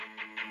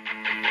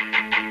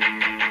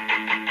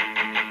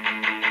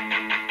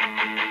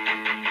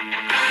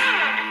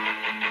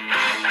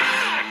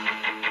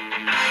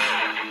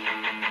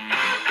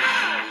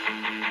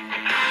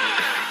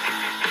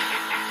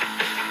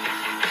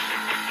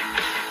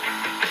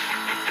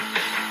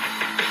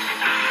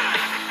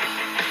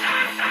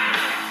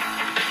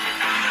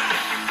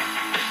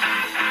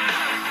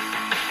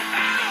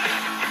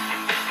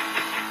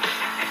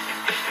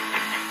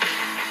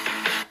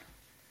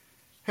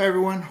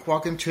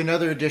Welcome to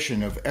another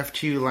edition of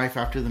F2 Life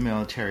After the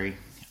Military.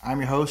 I'm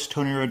your host,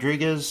 Tony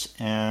Rodriguez,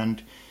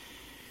 and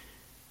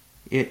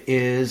it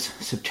is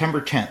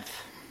September 10th.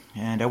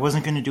 And I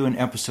wasn't going to do an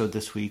episode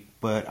this week,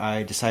 but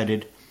I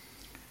decided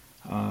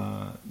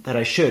that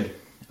I should.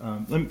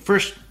 Let me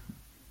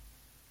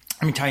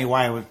tell you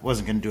why I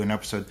wasn't going to do an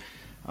episode.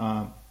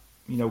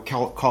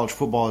 College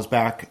football is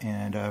back,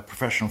 and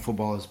professional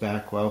football is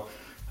back. Well,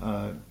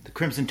 the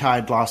Crimson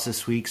Tide lost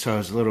this week, so I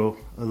was a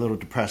little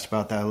depressed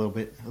about that, a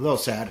little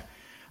sad.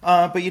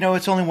 But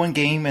it's only one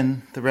game,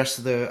 and the rest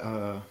of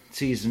the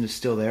season is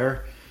still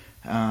there.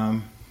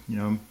 I'm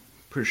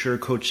pretty sure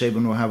Coach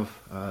Saban will have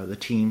the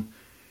team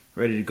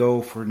ready to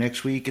go for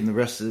next week and the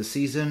rest of the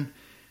season.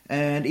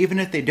 And even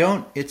if they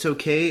don't, it's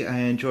okay.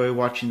 I enjoy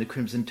watching the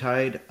Crimson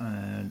Tide.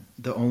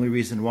 The only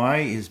reason why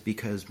is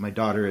because my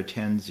daughter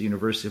attends the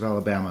University of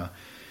Alabama.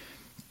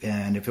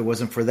 And if it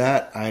wasn't for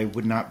that, I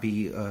would not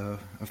be a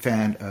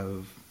fan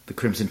of the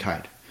Crimson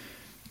Tide.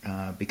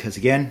 Because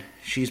again,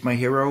 she's my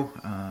hero.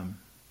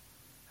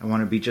 I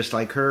want to be just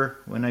like her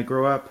when I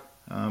grow up,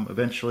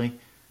 eventually.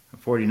 I'm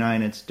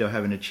 49 and still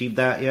haven't achieved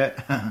that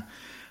yet.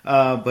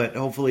 But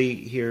hopefully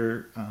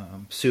here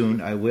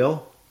soon I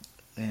will.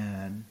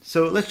 And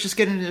so let's just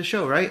get into the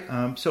show, right?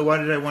 So why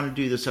did I want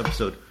to do this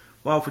episode?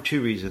 Well, for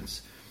two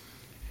reasons.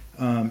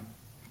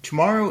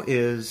 Tomorrow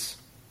is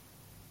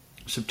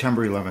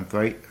September 11th,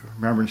 right?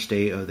 Remembrance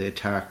Day of the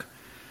attack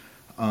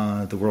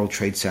on the World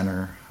Trade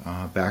Center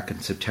back in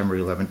September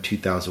 11th,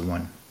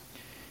 2001.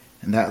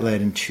 And that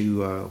led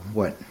into,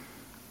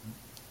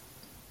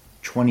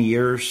 20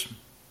 years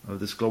of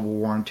this global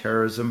war on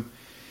terrorism.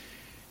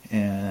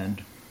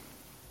 And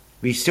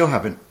we still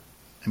haven't,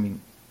 we're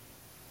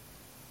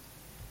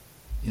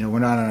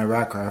not in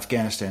Iraq or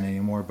Afghanistan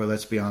anymore, but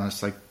let's be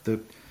honest, the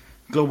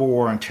global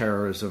war on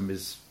terrorism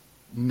is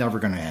never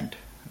going to end.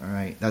 All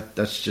right,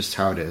 that's just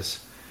how it is.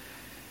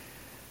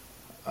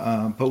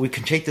 But we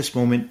can take this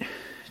moment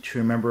to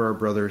remember our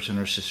brothers and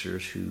our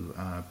sisters who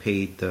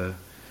paid the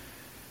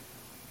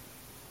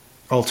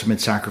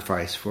ultimate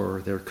sacrifice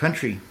for their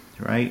country,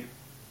 right?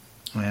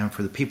 And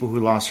for the people who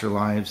lost their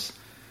lives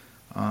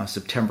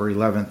September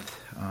 11th,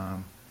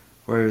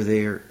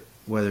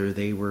 whether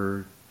they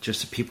were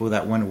just the people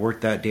that went to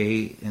work that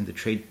day in the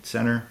Trade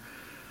Center,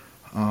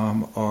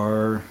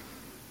 or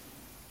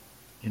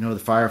the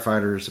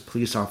firefighters, the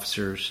police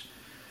officers,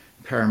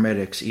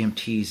 paramedics,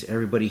 EMTs,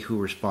 everybody who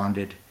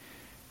responded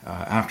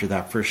after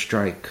that first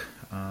strike,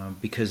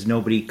 because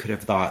nobody could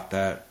have thought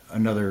that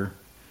another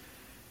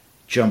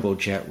jumbo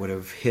jet would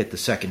have hit the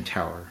second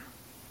tower.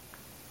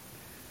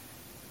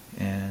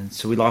 And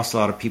so we lost a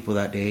lot of people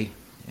that day,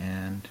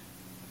 and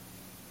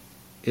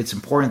it's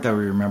important that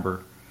we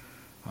remember,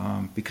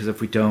 because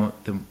if we don't,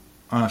 then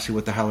honestly,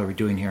 what the hell are we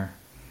doing here?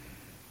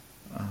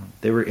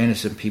 They were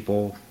innocent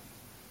people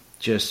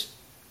just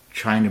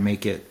trying to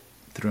make it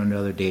through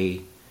another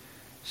day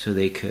so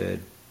they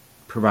could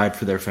provide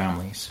for their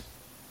families.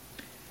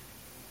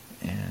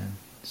 And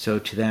so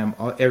to them,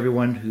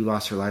 everyone who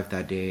lost their life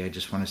that day, I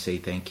just want to say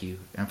thank you.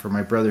 And for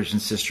my brothers and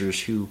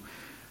sisters who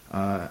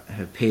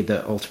have paid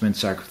the ultimate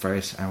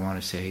sacrifice, I want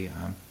to say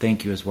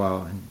thank you as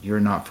well, and you're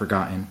not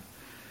forgotten.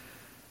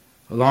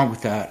 Along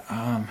with that,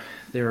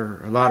 there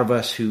are a lot of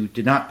us who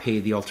did not pay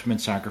the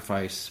ultimate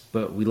sacrifice,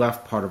 but we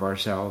left part of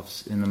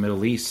ourselves in the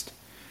Middle East,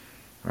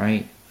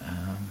 right?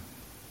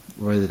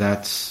 Whether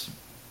that's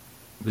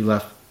we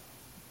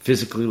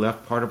physically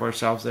left part of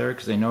ourselves there,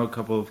 because I know a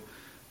couple of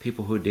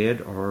people who did,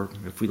 or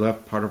if we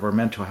left part of our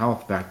mental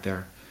health back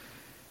there.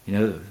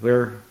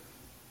 We're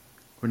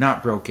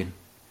not broken.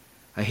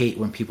 I hate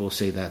when people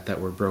say that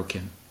we're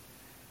broken,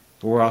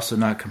 but we're also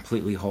not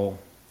completely whole,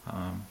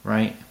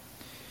 right?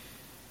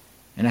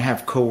 And I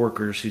have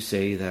coworkers who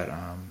say that,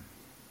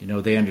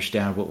 they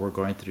understand what we're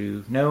going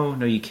through. No,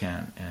 you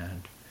can't.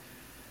 And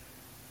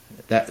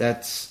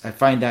I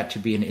find that to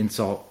be an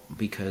insult,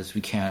 because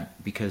we can't,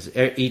 because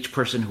each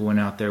person who went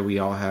out there, we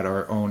all had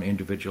our own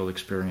individual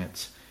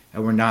experience,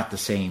 and we're not the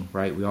same,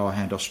 right? We all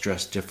handle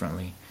stress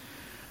differently.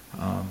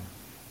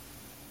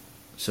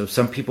 So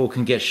some people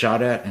can get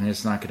shot at, and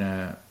it's not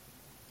gonna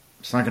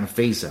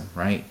faze them,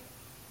 right?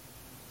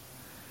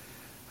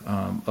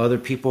 Other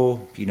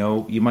people,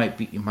 you might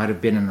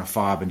have been in a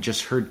fob and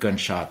just heard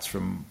gunshots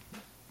from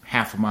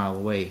half a mile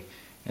away,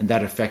 and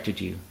that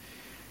affected you.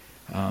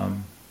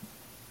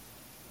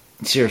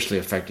 Seriously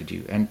affected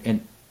you,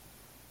 and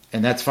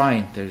that's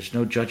fine. There's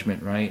no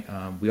judgment, right?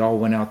 We all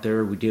went out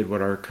there. We did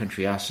what our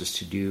country asked us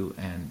to do,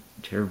 and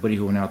to everybody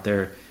who went out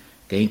there,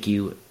 thank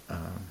you.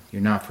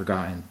 You're not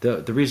forgotten.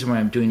 The reason why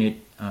I'm doing it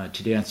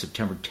today on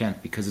September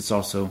 10th, because it's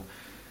also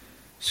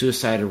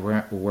Suicide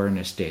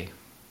Awareness Day.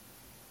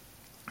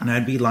 And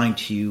I'd be lying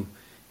to you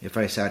if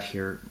I sat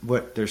here.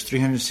 There's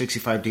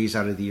 365 days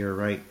out of the year,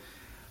 right?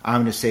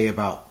 I'm going to say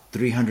about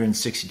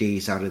 360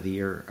 days out of the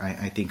year,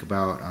 I think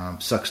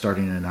about suck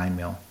starting a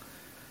 9mm.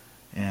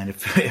 And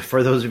if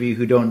for those of you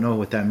who don't know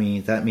what that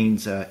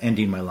means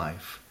ending my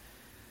life.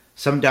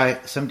 Some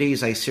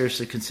days I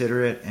seriously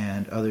consider it,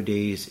 and other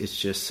days it's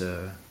just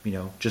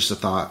just a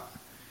thought.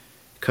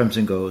 Comes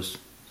and goes.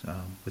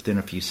 within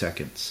a few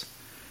seconds,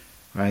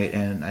 right?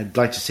 And I'd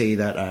like to say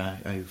that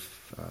I've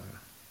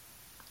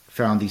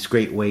found these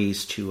great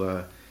ways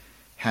to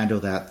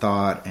handle that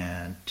thought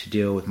and to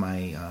deal with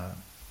my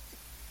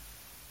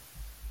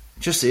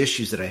just the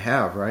issues that I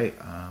have, right?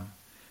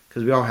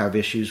 Because we all have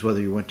issues,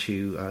 whether you went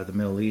to the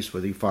Middle East,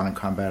 whether you fought in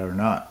combat or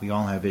not. We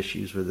all have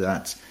issues, whether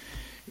that's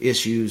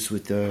issues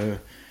with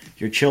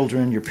your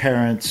children, your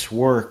parents,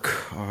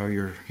 work, or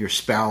your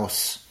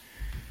spouse,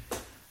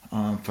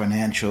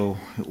 financial.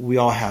 We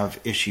all have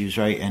issues,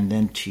 right? And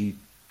then to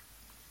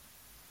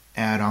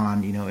add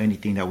on,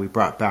 anything that we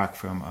brought back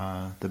from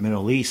the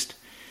Middle East,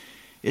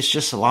 it's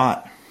just a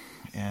lot.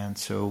 And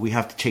so we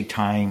have to take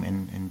time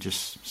and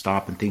just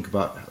stop and think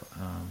about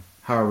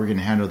how are we going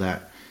to handle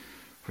that.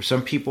 For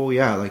some people,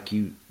 yeah, like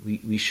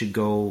we should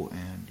go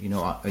and,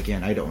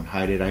 again, I don't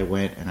hide it. I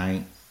went and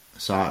I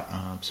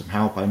sought some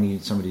help. I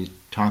needed somebody to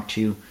talk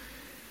to,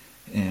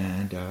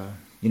 and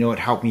it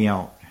helped me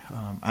out.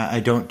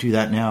 I don't do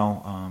that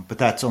now, but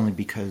that's only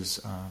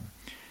because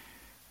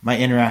my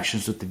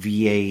interactions with the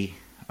VA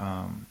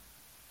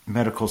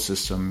medical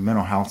system,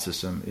 mental health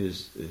system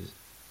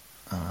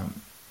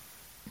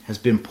has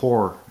been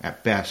poor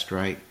at best,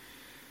 right?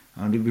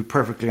 To be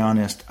perfectly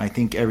honest, I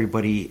think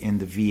everybody in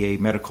the VA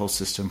medical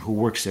system who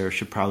works there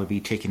should probably be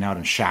taken out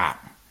and shot,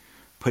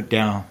 put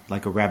down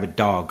like a rabid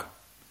dog.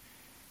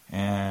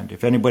 And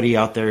if anybody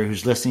out there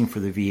who's listening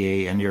for the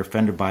VA and you're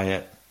offended by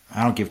it,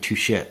 I don't give two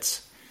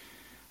shits.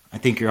 I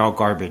think you're all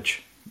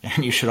garbage,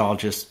 and you should all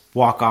just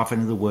walk off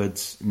into the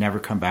woods, never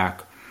come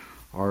back,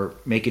 or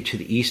make it to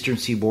the eastern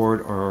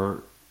seaboard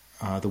or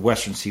the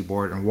western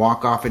seaboard and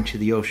walk off into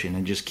the ocean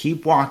and just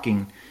keep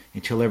walking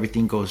until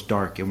everything goes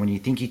dark. And when you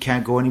think you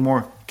can't go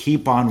anymore,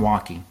 keep on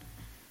walking.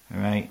 All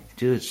right?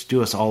 Just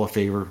do us all a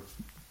favor.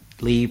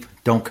 Leave.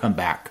 Don't come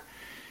back.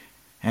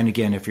 And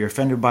again, if you're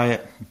offended by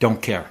it,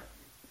 don't care.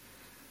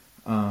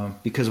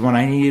 Because when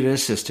I needed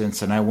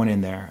assistance and I went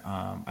in there,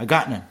 I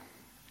got none.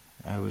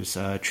 I was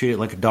treated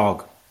like a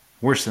dog.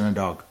 Worse than a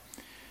dog.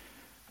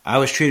 I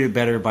was treated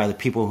better by the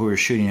people who were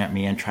shooting at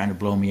me and trying to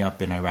blow me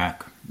up in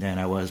Iraq than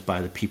I was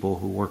by the people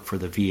who work for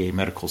the VA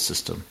medical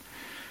system.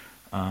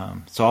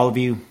 So all of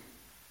you,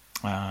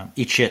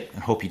 eat shit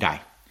and hope you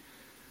die.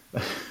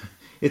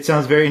 It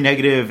sounds very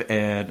negative,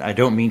 and I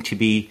don't mean to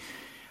be.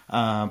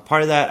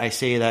 Part of that, I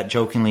say that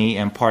jokingly,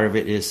 and part of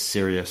it is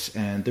serious.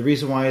 And the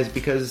reason why is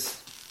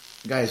because,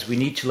 guys, we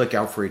need to look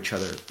out for each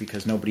other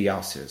because nobody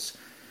else is.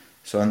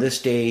 So on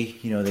this day,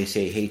 they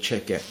say, hey,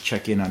 check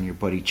in on your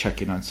buddy,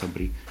 check in on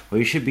somebody. Well,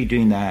 you should be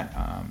doing that,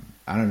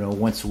 I don't know,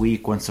 once a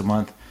week, once a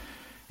month.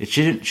 It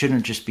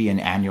shouldn't just be an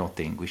annual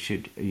thing. We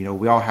should, we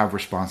all have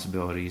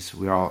responsibilities.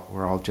 We're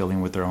all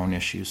dealing with our own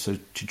issues. So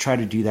to try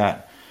to do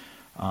that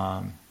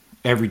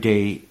every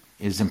day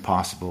is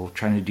impossible.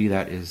 Trying to do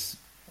that is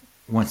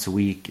once a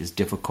week is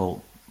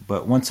difficult,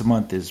 but once a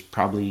month is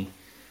probably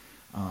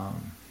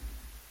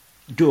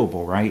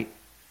doable, right?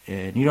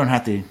 And you don't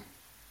have to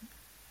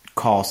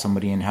call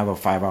somebody and have a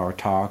 5-hour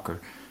talk, or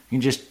you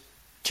can just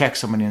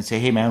text somebody and say,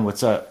 hey man,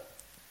 what's up?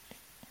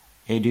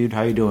 Hey dude,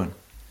 how you doing?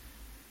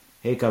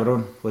 Hey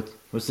cabrón,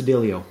 what's the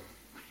dealio?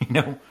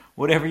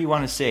 Whatever you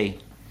want to say.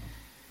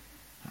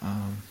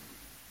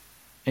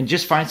 And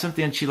just find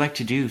something that you like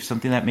to do,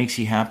 something that makes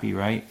you happy,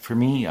 right? For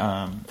me,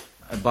 I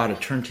bought a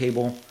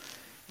turntable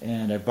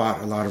and I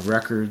bought a lot of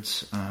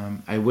records.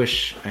 I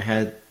wish I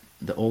had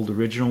the old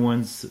original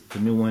ones. The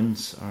new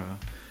ones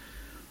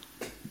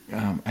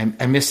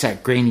I miss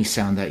that grainy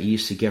sound that you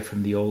used to get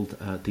from the old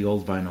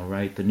vinyl,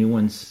 right? The new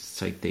ones,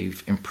 it's like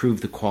they've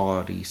improved the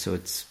quality, so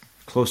it's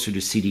closer to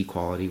CD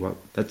quality. Well,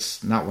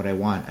 that's not what I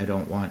want. I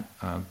don't want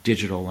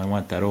digital. I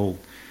want that old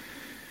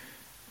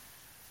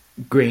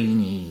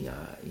grainy,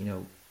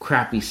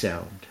 crappy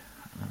sound.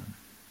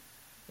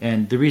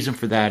 And the reason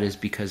for that is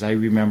because I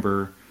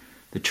remember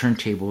the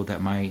turntable that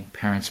my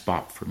parents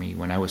bought for me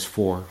when I was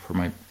 4 for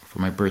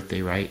my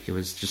birthday, right? It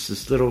was just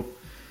this little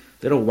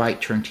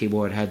white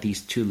turntable. It had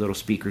these 2 little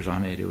speakers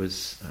on it. It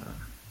was,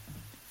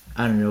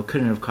 I don't know,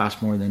 couldn't have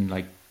cost more than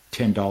like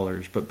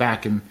 $10. But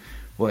back in,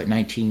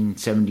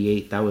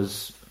 1978, that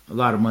was a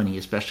lot of money,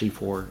 especially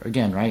for,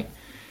 again, right?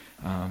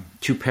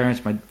 2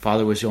 parents. My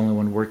father was the only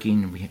one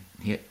working.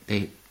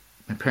 And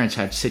my parents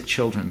had 6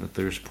 children that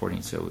they were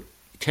supporting. So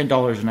 $10 in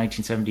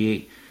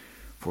 1978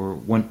 for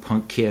one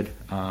punk kid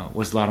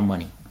was a lot of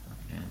money.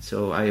 And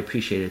so I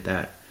appreciated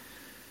that.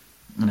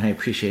 And I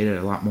appreciate it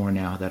a lot more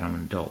now that I'm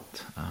an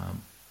adult.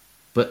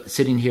 But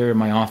sitting here in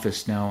my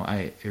office now,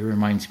 it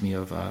reminds me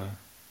of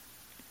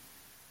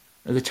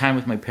the time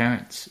with my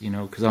parents,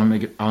 because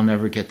I'll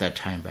never get that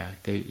time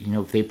back.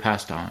 They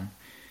passed on.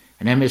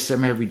 And I miss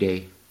them every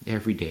day.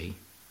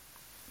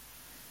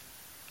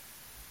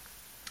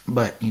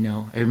 But,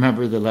 I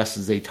remember the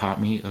lessons they taught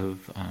me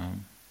of,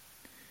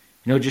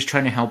 just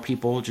trying to help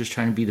people, just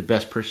trying to be the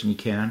best person you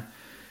can.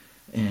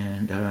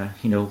 And,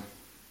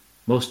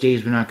 most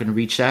days we're not going to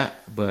reach that,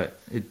 but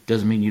it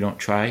doesn't mean you don't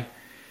try.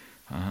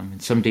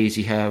 And some days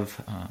you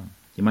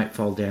might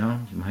fall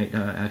down. You might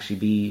actually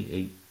be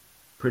a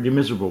pretty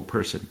miserable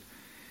person,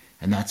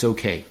 and that's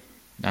okay.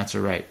 That's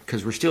all right,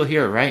 because we're still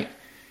here, right?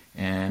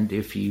 And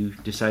if you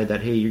decide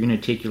that, hey, you're going to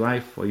take your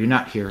life, well, you're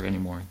not here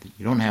anymore.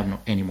 You don't have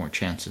any more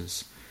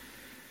chances.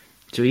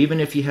 So even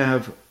if you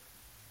have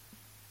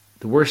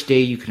the worst day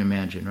you can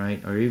imagine,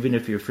 right? Or even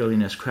if you're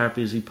feeling as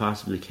crappy as you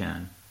possibly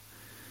can,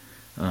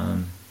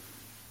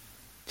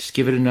 just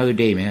give it another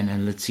day, man,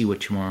 and let's see what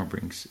tomorrow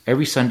brings.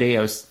 Every Sunday,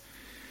 I was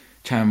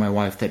telling my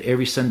wife that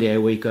every Sunday I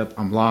wake up,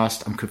 I'm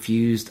lost, I'm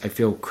confused, I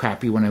feel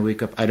crappy when I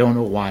wake up. I don't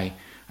know why.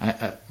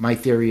 My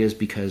theory is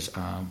because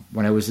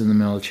when I was in the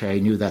military, I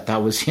knew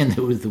that was the end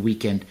of the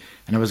weekend,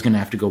 and I was going to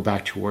have to go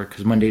back to work,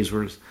 because Mondays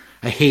were,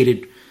 I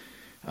hated,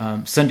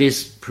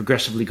 Sundays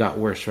progressively got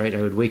worse, right?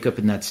 I would wake up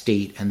in that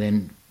state, and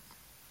then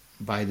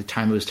by the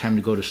time it was time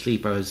to go to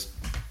sleep, I was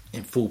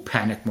in full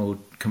panic mode,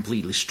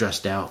 completely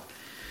stressed out.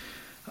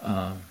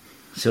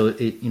 So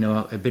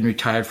I've been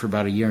retired for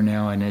about a year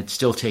now, and it's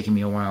still taking me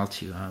a while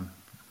to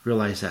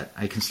realize that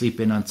I can sleep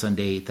in on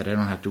Sunday, that I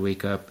don't have to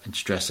wake up and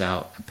stress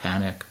out and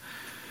panic.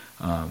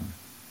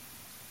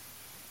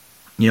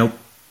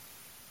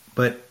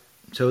 But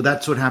so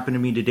that's what happened to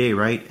me today,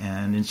 right?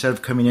 And instead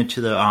of coming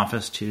into the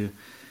office to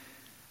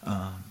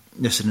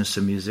listen to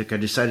some music, I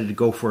decided to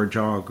go for a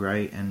jog,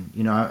 right? And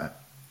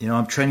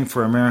I'm training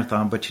for a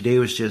marathon, but today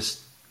was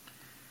just,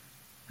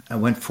 I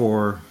went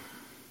for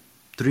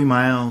 3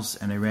 miles,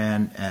 and I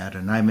ran at a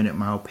 9-minute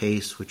mile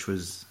pace, which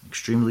was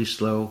extremely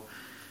slow,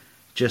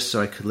 just so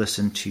I could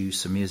listen to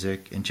some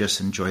music and just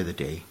enjoy the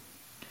day.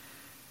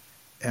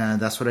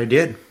 And that's what I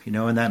did,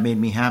 and that made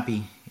me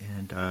happy,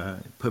 and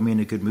it put me in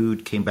a good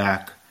mood. Came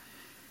back,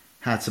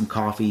 had some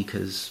coffee,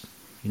 because,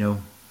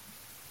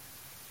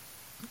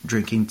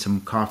 drinking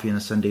some coffee on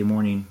a Sunday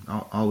morning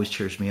always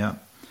cheers me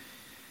up.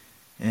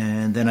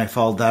 And then I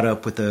followed that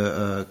up with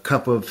a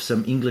cup of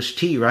some English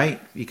tea, right?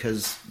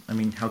 Because,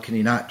 how can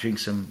you not drink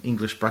some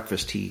English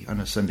breakfast tea on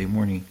a Sunday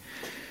morning?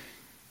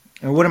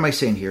 And what am I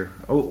saying here?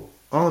 Oh,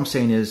 all I'm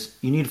saying is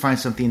you need to find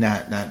something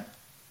that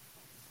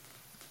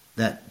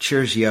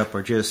cheers you up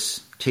or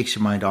just takes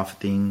your mind off of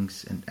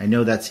things. And I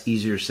know that's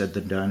easier said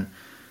than done.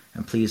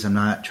 And please, I'm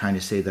not trying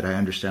to say that I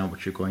understand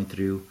what you're going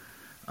through,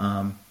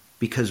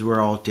 because we're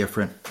all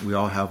different. We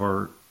all have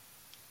our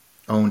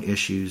own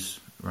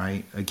issues,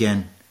 right?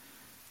 Again,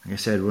 like I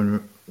said,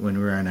 when we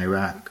were in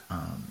Iraq,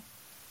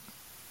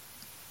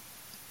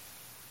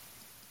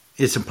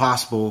 it's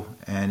impossible,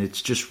 and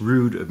it's just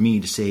rude of me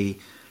to say,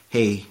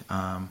 hey,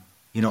 I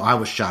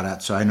was shot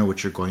at, so I know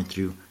what you're going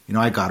through.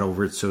 I got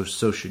over it, so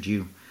should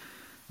you.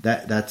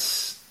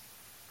 That's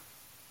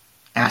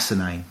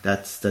asinine.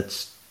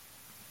 It's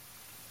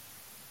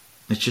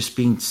just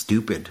being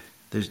stupid.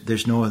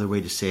 There's no other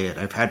way to say it.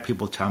 I've had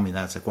people tell me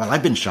that. It's like, well,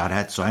 I've been shot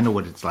at, so I know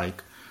what it's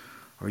like.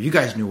 Or you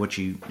guys knew what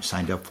you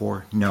signed up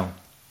for. No,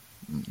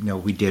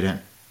 we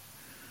didn't.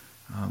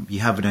 You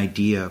have an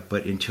idea,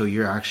 but until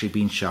you're actually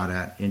being shot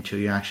at, until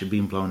you're actually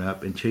being blown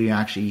up, until you're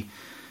actually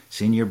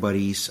seeing your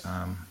buddies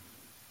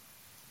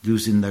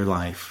losing their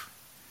life,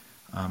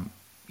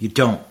 you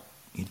don't.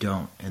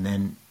 And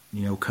then,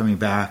 coming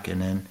back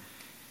and then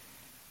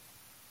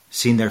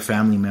seeing their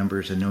family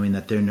members and knowing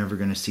that they're never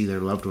going to see their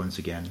loved ones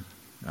again.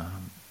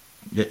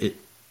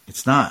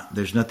 It's not.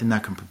 There's nothing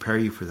that can prepare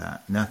you for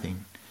that.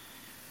 Nothing.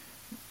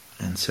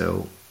 And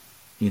so,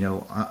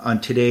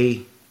 on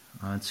today,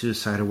 on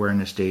Suicide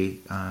Awareness Day,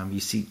 you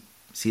see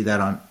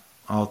that on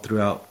all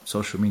throughout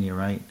social media,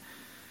 right?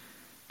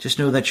 Just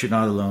know that you're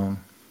not alone,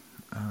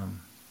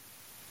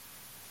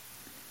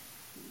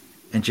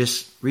 and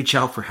just reach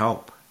out for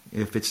help.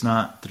 If it's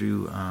not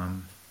through,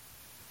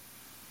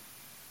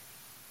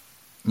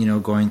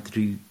 going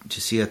through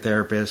to see a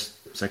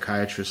therapist,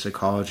 psychiatrist,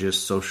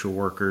 psychologist, social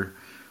worker,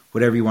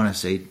 whatever you want to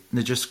say,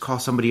 just call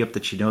somebody up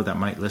that that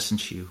might listen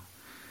to you.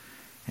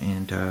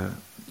 And,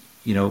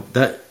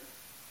 that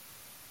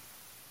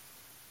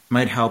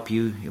might help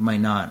you. It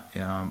might not.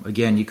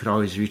 Again, you could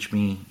always reach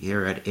me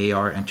here at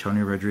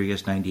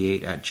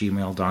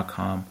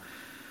ArAntonioRodriguez98@gmail.com.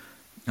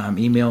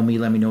 Email me,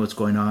 let me know what's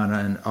going on,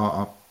 and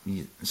I'll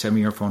send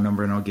me your phone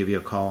number and I'll give you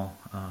a call.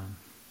 And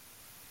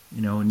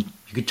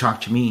you could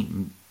talk to me.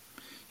 You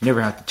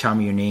never have to tell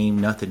me your name,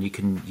 nothing. You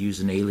can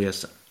use an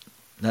alias.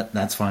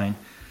 That's fine.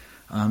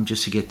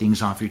 Just to get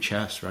things off your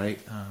chest, right?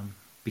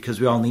 Because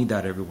we all need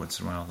that every once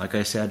in a while. Like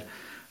I said,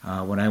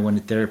 when I went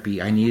to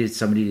therapy, I needed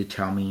somebody to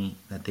tell me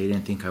that they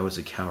didn't think I was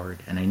a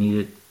coward, and I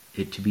needed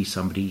it to be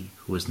somebody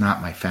who was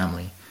not my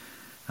family,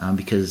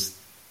 because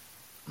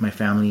my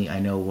family, I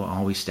know, will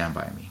always stand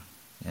by me.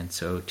 And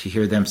so to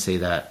hear them say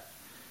that,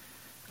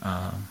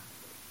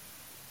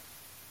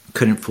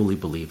 couldn't fully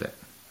believe it.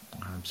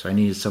 So I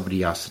needed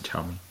somebody else to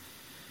tell me,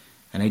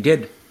 and I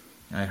did.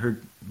 I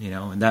heard,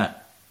 and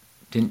that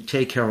didn't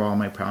take care of all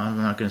my problems.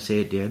 I'm not going to say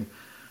it did.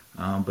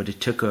 But it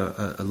took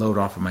a load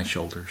off of my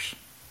shoulders.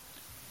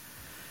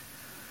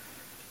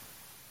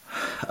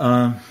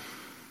 So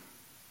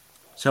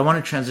I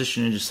want to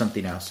transition into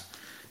something else.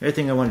 The other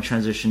thing I want to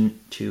transition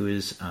to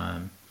is,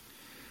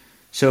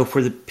 so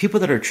for the people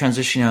that are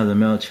transitioning out of the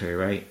military,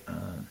 right?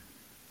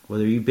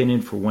 Whether you've been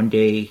in for one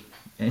day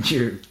and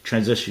you're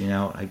transitioning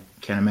out, I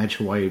can't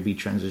imagine why you'd be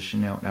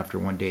transitioning out after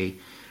one day.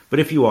 But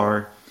if you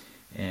are,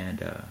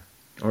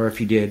 or if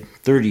you did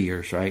 30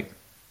 years, right?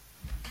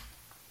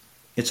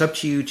 It's up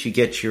to you to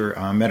get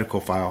your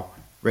medical file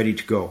ready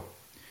to go,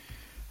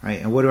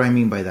 right? And what do I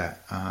mean by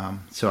that?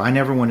 So I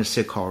never went to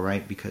sick call,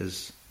 right?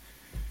 Because,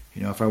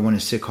 if I went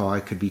to sick call,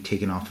 I could be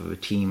taken off of a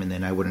team and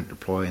then I wouldn't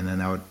deploy, and then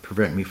that would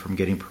prevent me from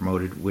getting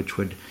promoted, which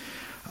would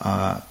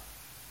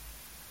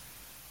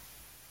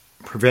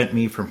prevent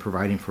me from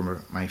providing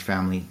for my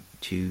family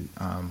to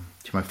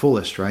my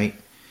fullest, right?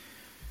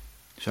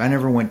 So I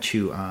never went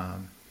to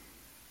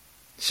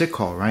sick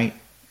call, right?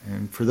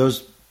 And for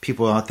those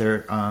people out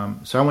there,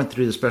 so I went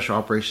through the Special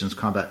Operations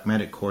Combat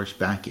Medic course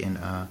back in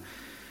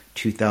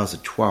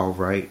 2012,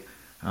 right?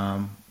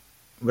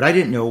 What I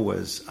didn't know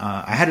was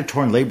I had a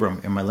torn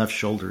labrum in my left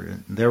shoulder.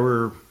 And there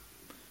were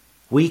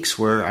weeks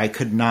where I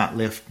could not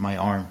lift my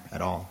arm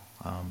at all.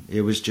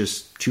 It was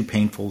just too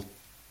painful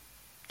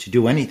to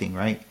do anything,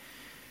 right?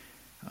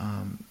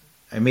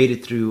 I made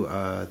it through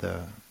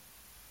the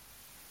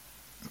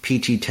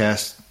PT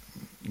test,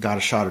 got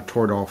a shot of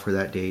Toradol for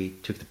that day,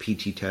 took the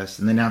PT test,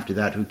 and then after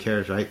that, who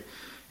cares, right?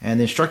 And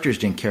the instructors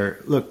didn't care.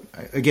 Look,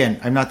 again,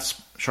 I'm not the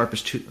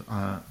sharpest tool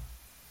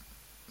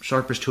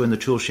in the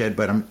tool shed,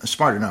 but I'm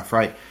smart enough,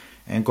 right?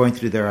 And going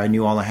through there, I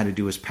knew all I had to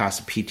do was pass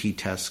a PT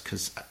test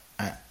because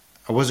I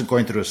wasn't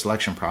going through a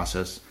selection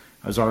process.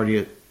 I was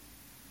already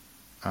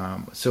a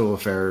civil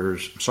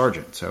affairs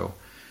sergeant, so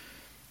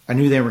I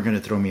knew they were going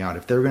to throw me out.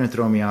 If they were going to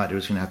throw me out, it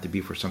was going to have to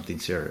be for something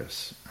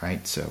serious,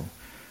 right? So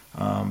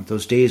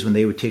those days when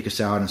they would take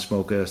us out and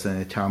smoke us, and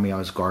they'd tell me I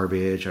was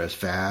garbage, I was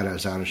fat, I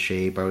was out of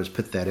shape, I was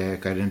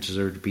pathetic, I didn't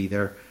deserve to be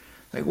there.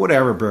 Like,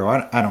 whatever,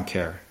 bro, I don't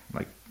care.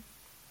 Like,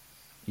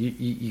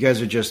 you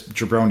guys are just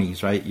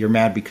jabronis, right? You're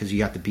mad because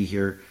you have to be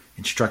here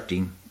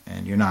instructing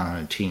and you're not on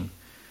a team.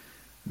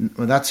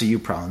 Well, that's a you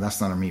problem. That's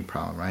not a me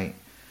problem, right?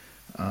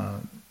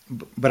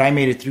 But I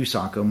made it through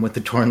SOCM with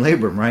the torn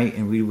labrum, right?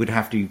 And we would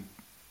have to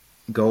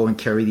go and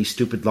carry these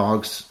stupid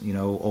logs,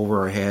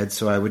 over our heads.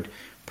 So I would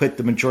put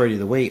the majority of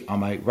the weight on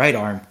my right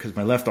arm because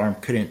my left arm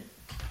couldn't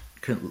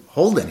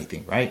hold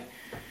anything, right?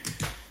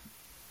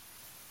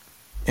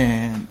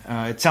 And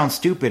it sounds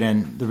stupid,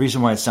 and the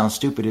reason why it sounds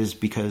stupid is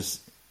because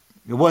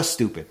it was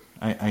stupid.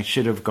 I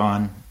should have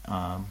gone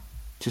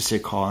to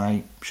sick call, and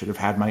I should have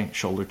had my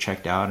shoulder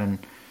checked out, and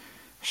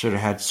should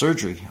have had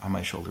surgery on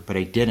my shoulder, but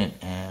I didn't,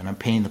 and I'm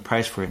paying the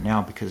price for it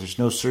now because there's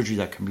no surgery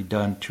that can be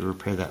done to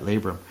repair that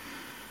labrum.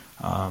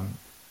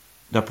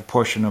 The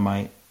proportion of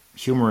my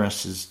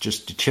humerus is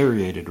just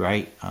deteriorated,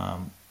 right?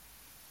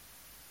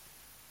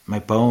 My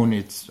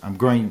bone, I'm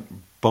growing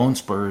bone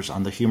spurs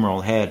on the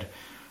humeral head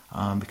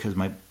because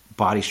my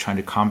body's trying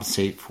to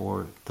compensate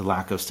for the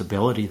lack of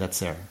stability that's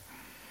there.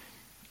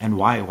 And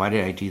why? Why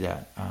did I do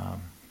that?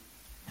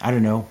 I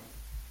don't know.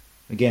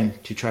 Again,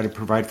 to try to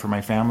provide for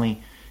my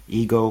family,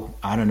 ego,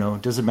 I don't know.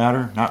 It doesn't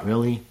matter, not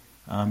really,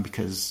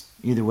 because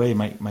either way,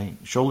 my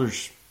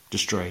shoulder's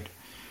destroyed,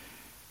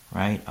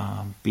 right?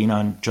 Being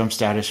on jump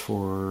status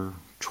for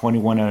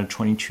 21 out of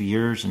 22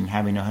 years and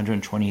having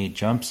 128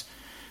 jumps,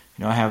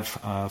 I have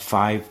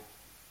 5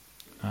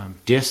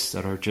 discs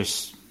that are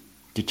just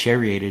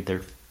deteriorated.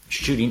 They're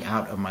shooting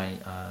out of my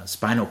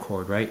spinal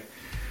cord, right?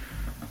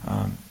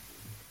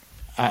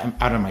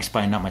 Out of my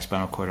spine, not my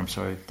spinal cord, I'm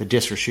sorry. The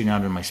discs are shooting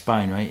out of my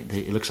spine, right?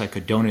 It looks like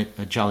a donut,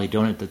 a jolly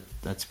donut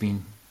that's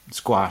being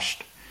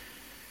squashed,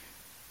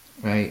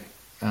 right?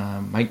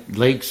 My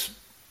legs,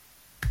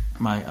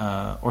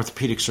 my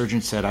orthopedic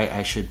surgeon said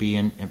I should be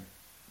in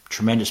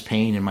tremendous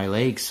pain in my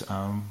legs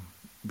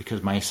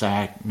because my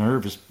sciatic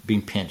nerve is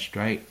being pinched,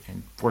 right?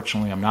 And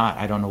fortunately, I'm not.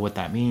 I don't know what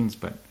that means,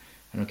 but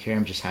I don't care.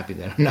 I'm just happy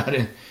that I'm not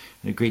in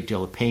a great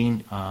deal of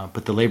pain.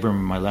 But the labrum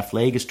in my left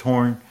leg is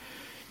torn.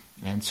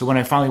 And so when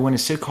I finally went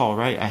to sick call,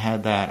 right, I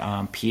had that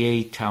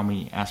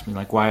PA ask me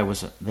like why I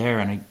was there,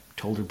 and I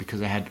told her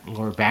because I had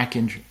lower back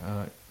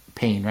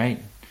pain,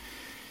 right?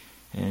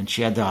 And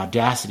she had the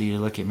audacity to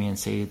look at me and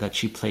say that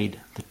she played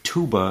the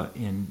tuba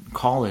in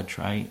college,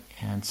 right?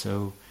 And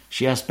so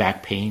she has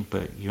back pain,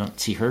 but you don't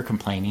see her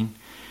complaining.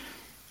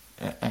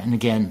 And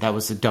again, that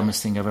was the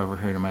dumbest thing I've ever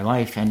heard in my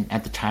life. And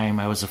at the time,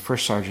 I was a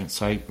first sergeant,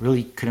 so I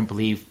really couldn't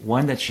believe,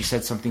 one, that she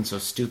said something so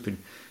stupid.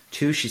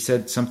 Two, she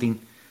said something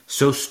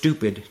so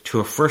stupid to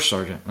a first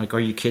sergeant. Like, are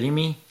you kidding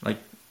me? Like,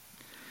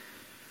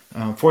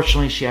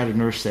 fortunately, she had a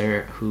nurse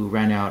there who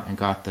ran out and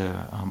got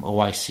the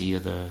OIC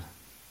of the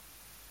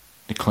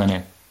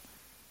clinic.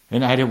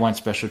 And I didn't want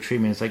special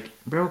treatment. It's like,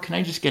 bro, can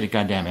I just get a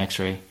goddamn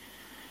x-ray?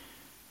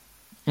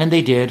 And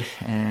they did.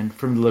 And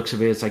from the looks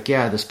of it, it's like,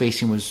 yeah, the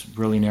spacing was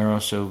really narrow.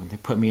 So they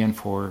put me in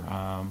for,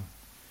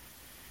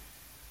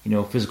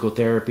 physical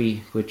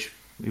therapy, which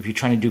if you're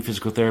trying to do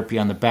physical therapy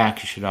on the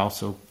back, you should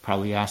also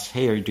probably ask,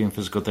 hey, are you doing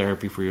physical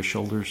therapy for your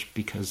shoulders?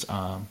 Because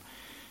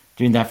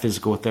doing that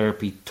physical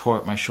therapy tore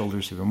up my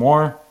shoulders even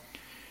more.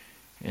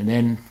 And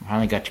then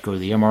finally got to go to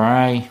the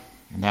MRI,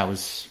 and that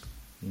was,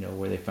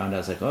 where they found out, I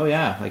was like, oh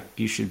yeah, like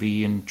you should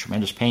be in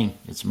tremendous pain.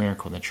 It's a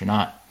miracle that you're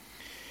not.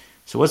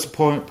 So what's the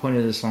point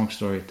of this long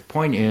story? The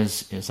point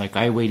is like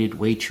I waited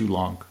way too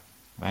long,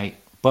 right?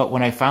 But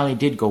when I finally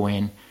did go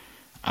in,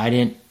 I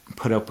didn't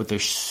put up with their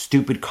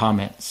stupid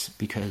comments,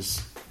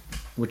 because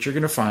what you're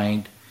going to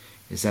find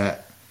is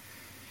that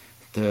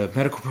the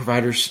medical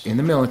providers in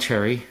the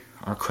military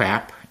are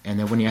crap, and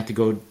then when you have to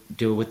go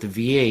deal with the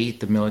VA,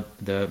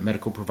 the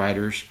medical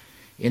providers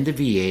in the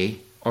VA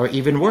are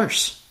even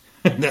worse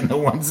than the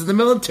ones in the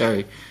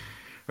military,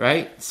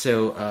 right?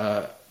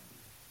 So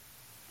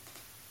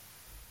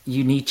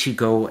you need to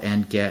go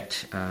and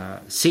get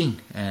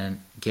seen and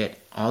get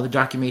all the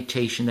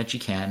documentation that you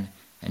can.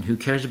 And who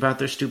cares about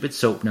their stupid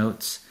soap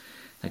notes?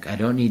 Like, I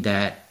don't need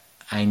that.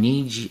 I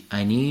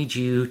need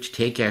you to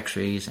take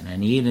x-rays, and I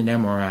need an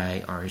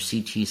MRI or a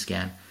CT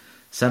scan,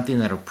 something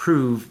that'll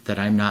prove that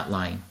I'm not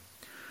lying.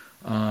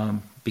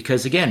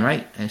 Because again,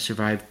 right, I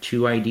survived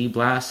 2 ID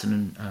blasts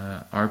and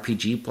an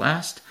RPG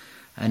blast.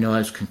 I know I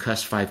was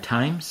concussed 5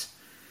 times,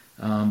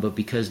 but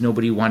because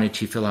nobody wanted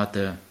to fill out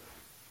the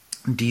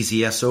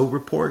DZSO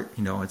report,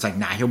 it's like,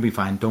 nah, he'll be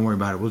fine. Don't worry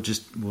about it.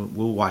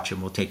 We'll watch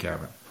him. We'll take care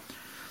of him.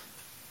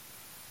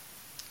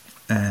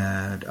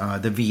 And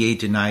the VA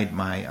denied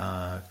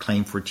my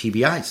claim for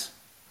TBIs,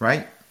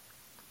 right?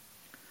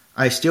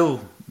 I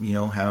still,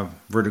 have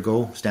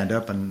vertigo, stand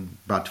up, and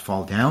about to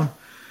fall down.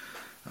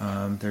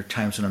 There are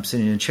times when I'm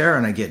sitting in a chair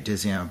and I get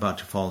dizzy and I'm about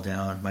to fall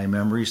down. My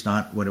memory's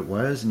not what it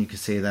was, and you could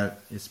say that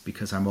it's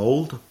because I'm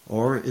old,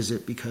 or is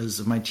it because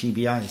of my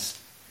TBIs?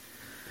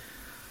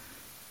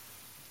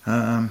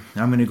 I'm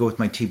going to go with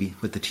the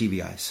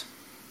TBIs.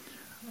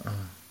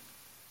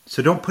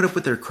 So don't put up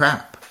with their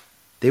crap.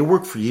 They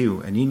work for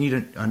you, and you need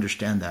to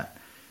understand that.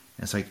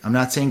 It's like, I'm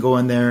not saying go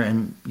in there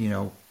and,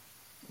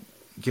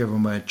 give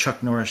them a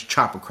Chuck Norris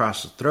chop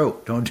across the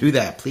throat. Don't do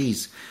that,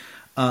 please.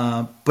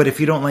 But if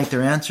you don't like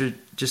their answer,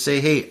 just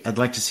say, hey, I'd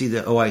like to see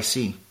the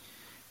OIC.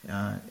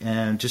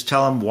 And just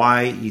tell them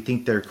why you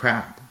think they're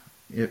crap.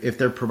 If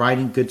they're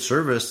providing good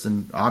service,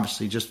 then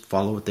obviously just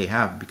follow what they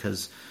have,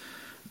 because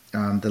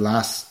the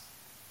last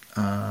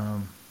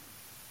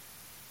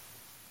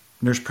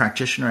nurse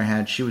practitioner I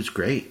had, she was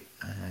great.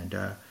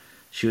 And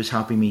she was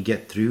helping me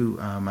get through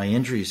my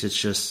injuries. It's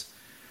just,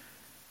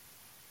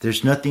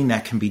 there's nothing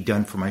that can be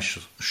done for my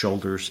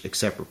shoulders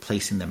except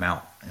replacing them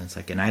out. And it's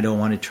like, and I don't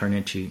want to turn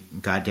into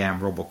goddamn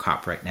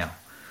RoboCop right now.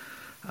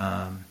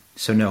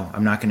 So no,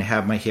 I'm not going to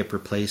have my hip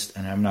replaced,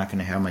 and I'm not going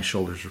to have my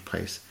shoulders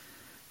replaced,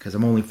 because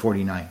I'm only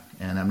 49,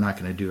 and I'm not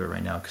going to do it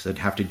right now, because I'd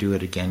have to do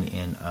it again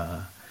in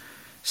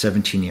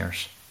 17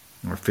 years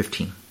or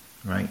 15,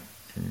 right?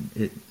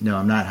 And no,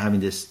 I'm not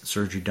having this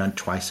surgery done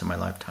twice in my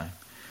lifetime.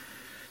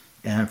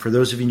 And for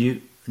those of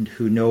you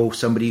who know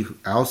somebody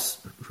else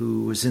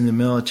who was in the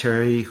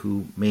military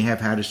who may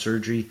have had a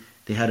surgery,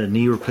 they had a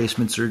knee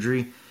replacement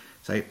surgery.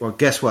 It's like, well,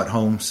 guess what,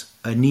 Holmes?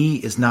 A knee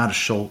is not a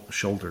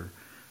shoulder.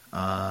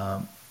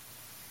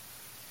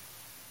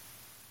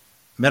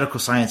 Medical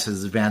science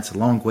has advanced a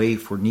long way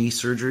for knee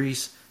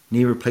surgeries,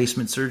 knee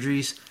replacement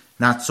surgeries,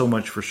 not so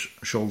much for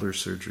shoulder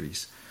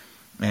surgeries.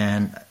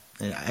 And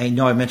I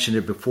know I mentioned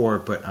it before,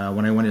 but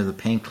when I went to the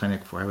pain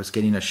clinic where I was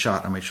getting a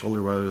shot on my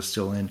shoulder while I was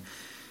still in,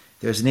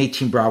 there's an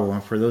 18 Bravo,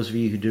 and for those of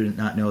you who do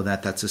not know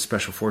that, that's a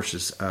Special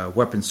Forces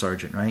weapons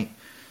sergeant, right?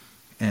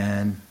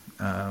 And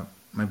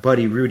my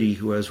buddy Rudy,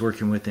 who I was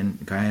working with in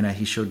Guyana,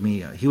 he showed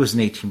me, he was an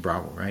 18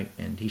 Bravo, right?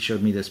 And he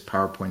showed me this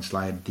PowerPoint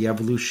slide, the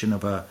evolution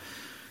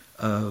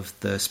of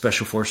the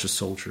Special Forces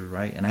soldier,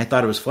 right? And I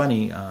thought it was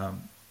funny.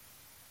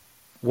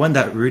 One,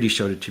 that Rudy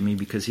showed it to me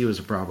because he was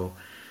a Bravo.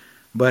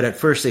 But at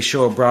first they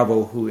show a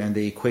Bravo and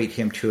they equate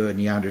him to a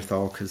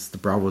Neanderthal because the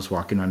Bravo's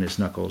walking on his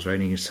knuckles, right?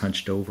 And he's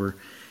hunched over.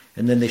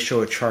 And then they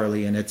show a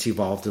Charlie, and it's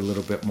evolved a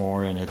little bit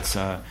more, and it's,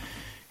 and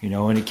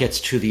it gets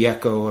to the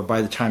Echo. And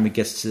by the time it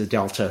gets to the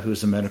Delta,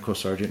 who's a medical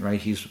sergeant, right?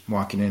 He's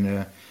walking in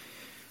a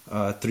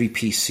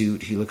 3-piece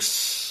suit. He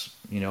looks,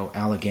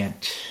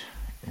 elegant,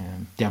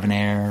 and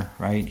debonair,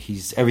 right?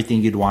 He's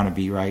everything you'd want to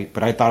be, right?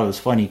 But I thought it was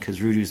funny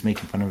because Rudy was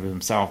making fun of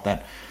himself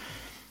that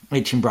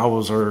 18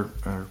 Bravos are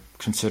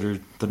considered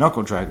the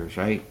knuckle draggers,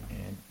 right?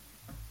 And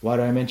why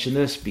do I mention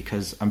this?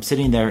 Because I'm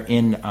sitting there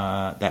in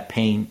that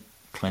pain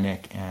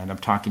clinic, and I'm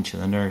talking to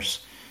the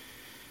nurse,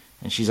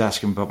 and she's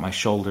asking about my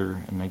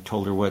shoulder, and I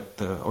told her what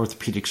the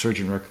orthopedic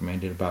surgeon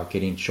recommended about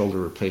getting shoulder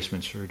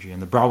replacement surgery.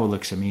 And the Bravo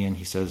looks at me and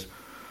he says,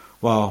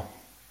 well,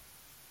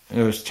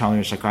 I was telling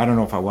her, it's like, I don't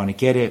know if I want to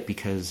get it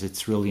because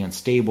it's really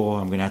unstable.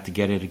 I'm going to have to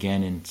get it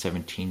again in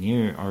 17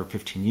 years or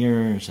 15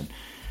 years, and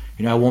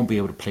I won't be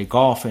able to play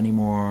golf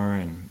anymore.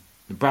 And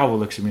the Bravo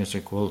looks at me and it's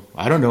like, well,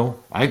 I don't know,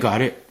 I got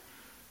it.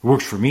 It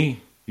works for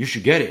me. You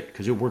should get it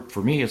because it worked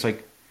for me. It's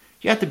like,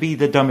 you have to be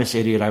the dumbest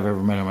idiot I've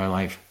ever met in my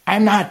life.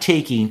 I'm not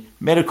taking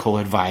medical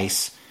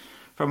advice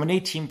from an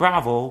 18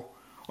 Bravo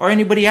or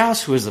anybody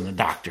else who isn't a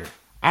doctor.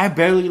 I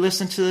barely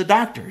listen to the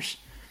doctors.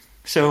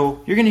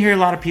 So you're going to hear a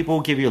lot of people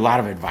give you a lot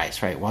of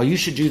advice, right? Well, you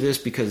should do this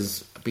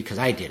because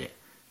I did it.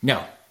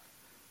 No.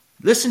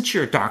 Listen to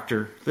your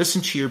doctor,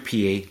 listen to your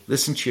PA,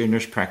 listen to your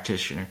nurse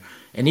practitioner.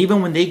 And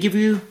even when they give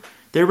you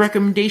their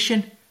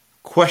recommendation,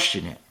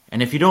 question it.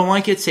 And if you don't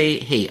like it, say,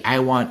 hey, I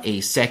want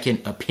a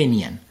second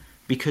opinion.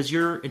 Because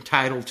you're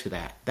entitled to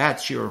that.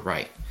 That's your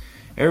right.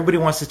 Everybody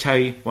wants to tell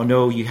you, well,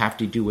 no, you have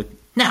to do it.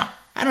 No,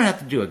 I don't have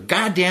to do a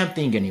goddamn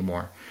thing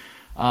anymore.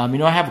 I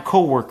have a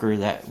coworker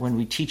that when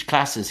we teach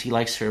classes, he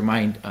likes to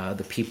remind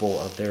the people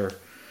of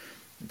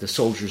the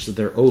soldiers of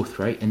their oath,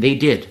 right? And they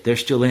did. They're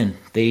still in.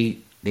 They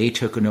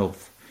took an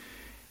oath.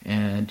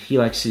 And he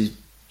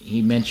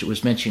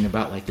was mentioning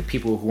about like the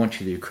people who went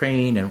to the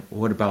Ukraine and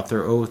what about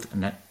their oath,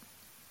 and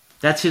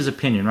that's his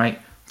opinion,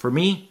 right? For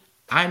me,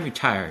 I'm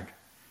retired.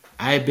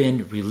 I've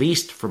been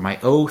released from my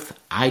oath.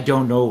 I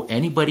don't know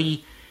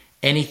anybody,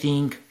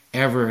 anything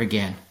ever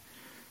again.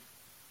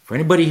 For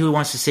anybody who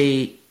wants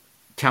to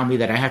tell me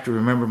that I have to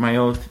remember my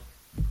oath,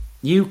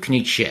 you can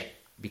eat shit,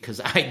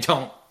 because I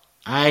don't.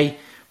 My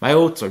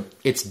oaths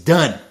it's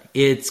done.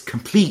 It's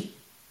complete.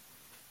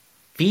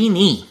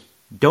 Fini.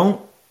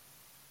 Don't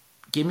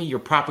give me your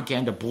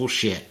propaganda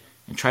bullshit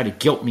and try to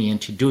guilt me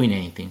into doing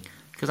anything,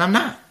 because I'm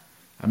not,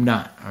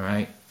 all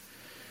right?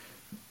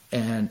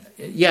 And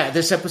yeah,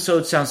 this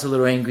episode sounds a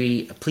little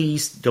angry.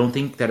 Please don't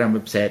think that I'm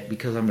upset,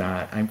 because I'm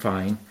not. I'm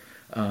fine.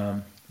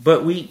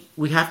 But we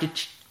have to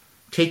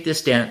take this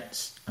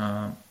stance,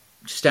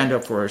 stand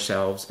up for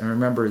ourselves, and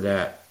remember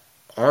that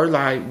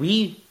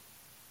we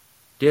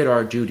did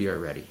our duty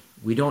already.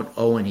 We don't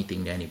owe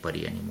anything to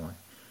anybody anymore.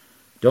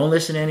 Don't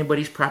listen to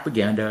anybody's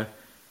propaganda.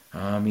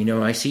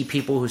 I see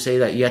people who say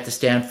that you have to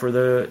stand for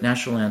the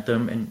national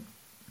anthem, and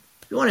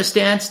if you want to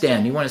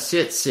stand. You want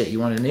to sit. You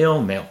want to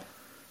kneel.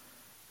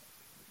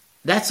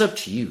 That's up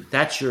to you.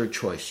 That's your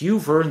choice.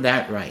 You've earned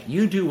that right.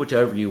 You do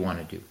whatever you want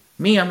to do.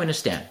 Me, I'm going to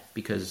stand,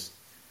 because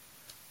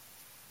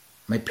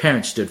my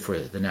parents stood for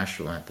the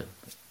national anthem.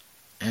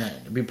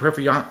 And to be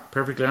perfectly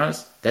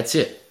honest, that's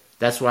it.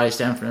 That's why I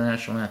stand for the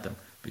national anthem,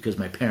 because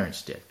my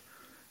parents did.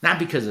 Not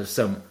because of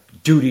some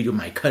duty to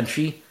my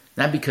country,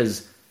 not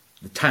because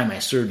the time I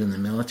served in the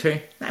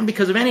military, not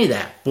because of any of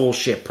that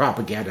bullshit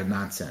propaganda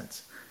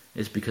nonsense.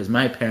 It's because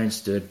my parents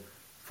stood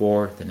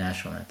for the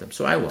national anthem.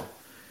 So I will.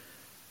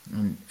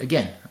 And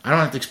again, I don't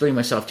have to explain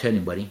myself to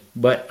anybody,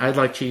 but I'd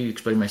like to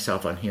explain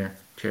myself on here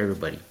to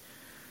everybody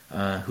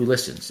who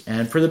listens.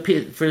 And for the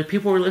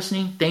people who are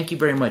listening, thank you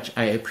very much.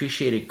 I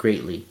appreciate it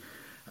greatly.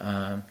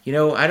 I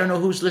don't know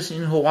who's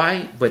listening in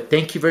Hawaii, but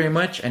thank you very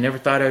much. I never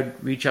thought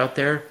I'd reach out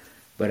there,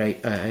 but I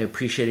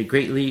appreciate it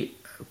greatly.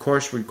 Of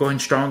course, we're going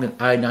strong in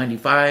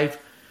I-95.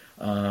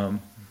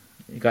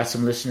 Got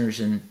some listeners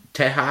in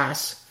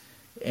Tejas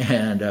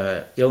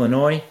and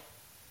Illinois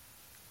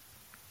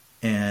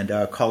and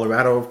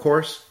Colorado, of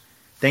course.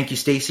 Thank you,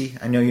 Stacy.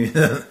 I know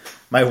you're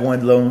my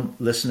one lone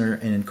listener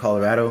in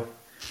Colorado.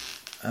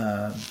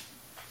 And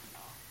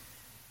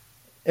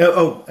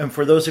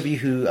for those of you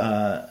who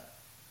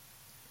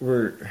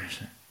were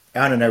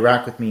out in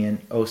Iraq with me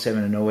in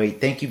 07 and 08,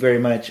 thank you very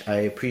much.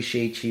 I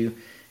appreciate you,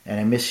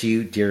 and I miss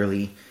you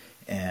dearly.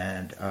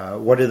 And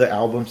one of the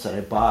albums that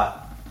I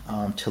bought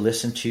to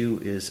listen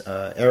to is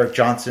Eric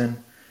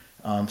Johnson,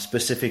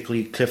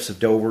 specifically Cliffs of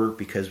Dover,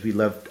 because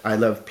I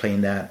loved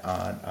playing that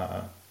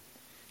on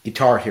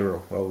Guitar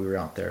Hero while we were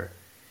out there.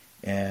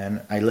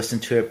 And I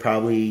listened to it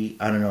probably,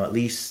 at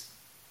least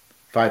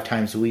 5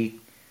 times a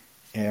week.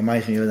 And it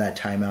reminds me of that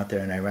time out there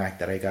in Iraq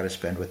that I got to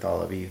spend with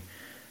all of you.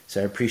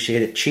 So I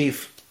appreciate it.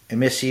 Chief, I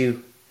miss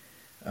you.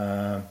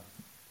 I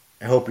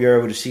hope you're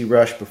able to see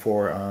Rush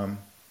before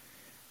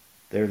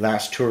their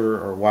last tour,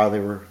 or while they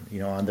were,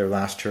 on their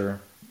last tour.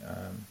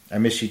 I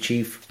miss you,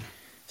 Chief.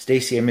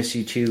 Stacy, I miss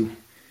you too.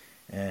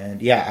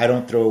 And yeah, I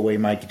don't throw away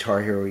my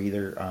Guitar Hero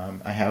either.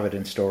 I have it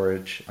in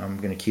storage. I'm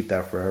going to keep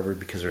that forever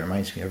because it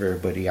reminds me of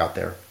everybody out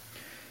there.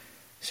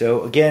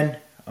 So again,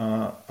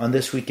 on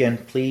this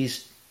weekend,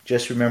 please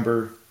just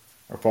remember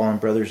our fallen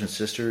brothers and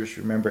sisters.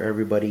 Remember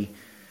everybody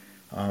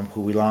who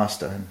we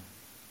lost on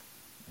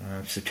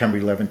September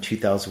 11,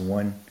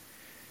 2001.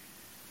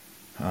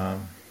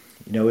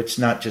 It's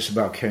not just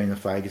about carrying the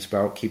flag. It's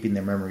about keeping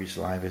their memories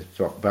alive. It's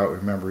about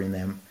remembering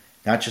them.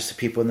 Not just the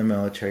people in the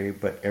military,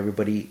 but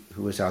everybody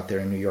who was out there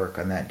in New York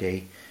on that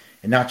day.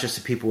 And not just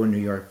the people in New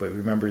York, but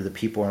remember the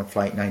people on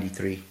Flight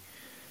 93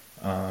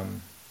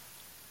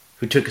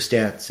 who took a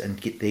stance and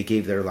they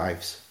gave their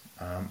lives.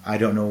 I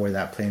don't know where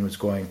that plane was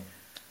going.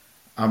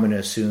 I'm going to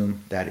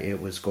assume that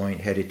it was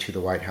headed to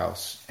the White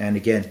House. And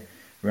again,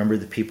 remember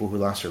the people who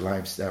lost their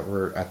lives that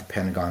were at the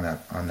Pentagon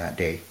on that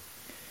day.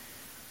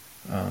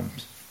 I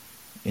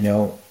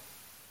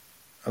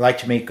like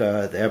to make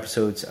the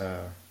episodes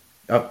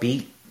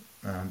upbeat.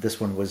 This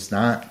one was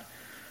not.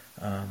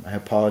 I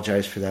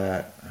apologize for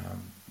that.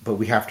 But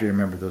we have to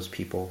remember those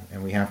people,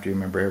 and we have to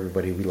remember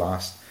everybody we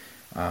lost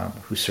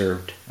who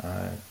served,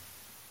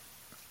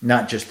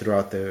 not just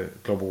throughout the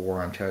global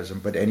war on terrorism,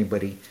 but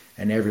anybody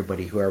and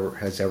everybody who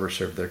has ever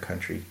served their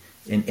country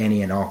in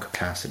any and all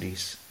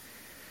capacities.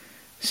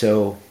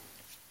 So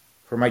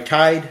for my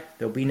Tide,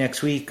 they'll be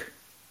next week.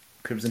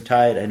 Crimson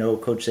Tide, I know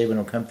Coach Saban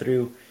will come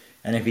through,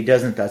 and if he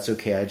doesn't, that's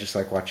okay. I just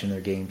like watching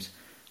their games.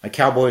 My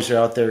Cowboys are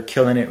out there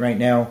killing it right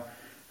now.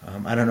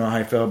 I don't know how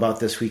I feel about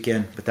this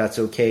weekend, but that's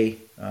okay.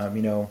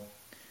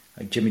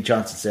 Like Jimmy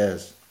Johnson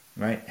says,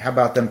 right? How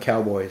about them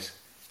Cowboys?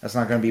 That's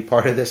not going to be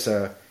part of this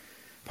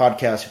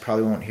podcast. You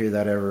probably won't hear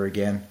that ever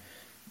again.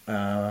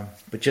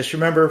 But just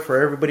remember,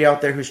 for everybody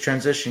out there who's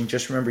transitioning,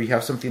 just remember you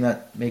have something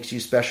that makes you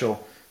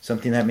special,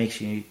 something that makes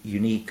you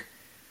unique.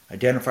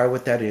 Identify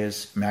what that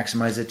is,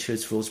 maximize it to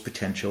its fullest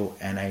potential,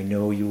 and I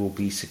know you will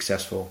be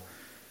successful.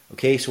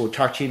 Okay, so we'll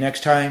talk to you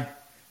next time.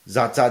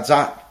 Zot, zot,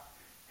 zot,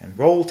 and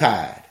roll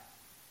tide.